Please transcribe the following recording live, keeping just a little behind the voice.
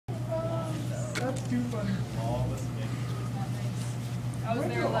That's too funny.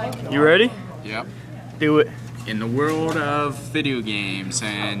 You ready? Yep. Do it. In the world of video games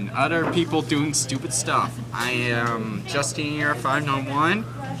and other people doing stupid stuff, I am Justiner591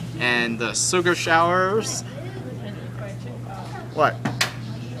 and the Sugar Showers. What?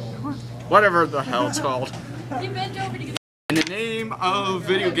 Whatever the hell it's called. In the name of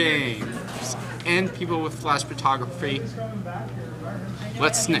video games and people with flash photography,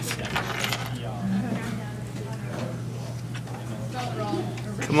 let's sniff.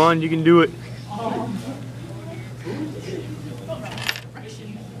 Come on, you can do it.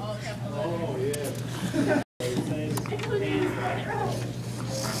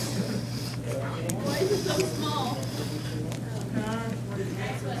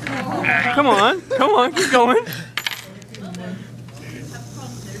 Come on, keep going.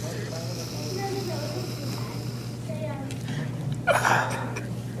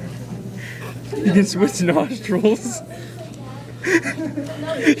 You can switch nostrils.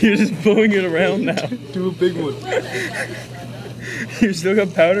 You're just blowing it around now. Do a big one. You still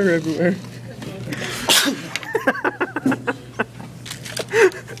got powder everywhere.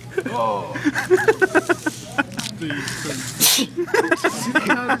 Oh.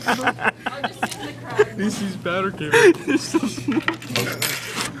 These powder came. They're so small.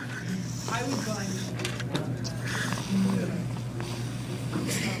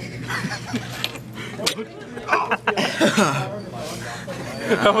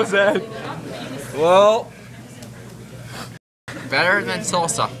 How was that? Well, better than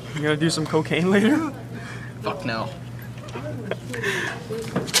salsa. You gonna do some cocaine later? Fuck no.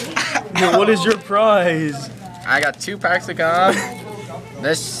 Well, what is your prize? I got 2 packs of gum,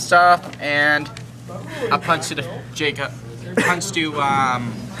 this stuff, and a punch to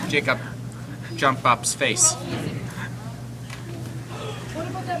Jacobjumpup's face.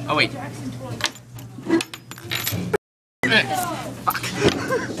 Oh wait. Fuck.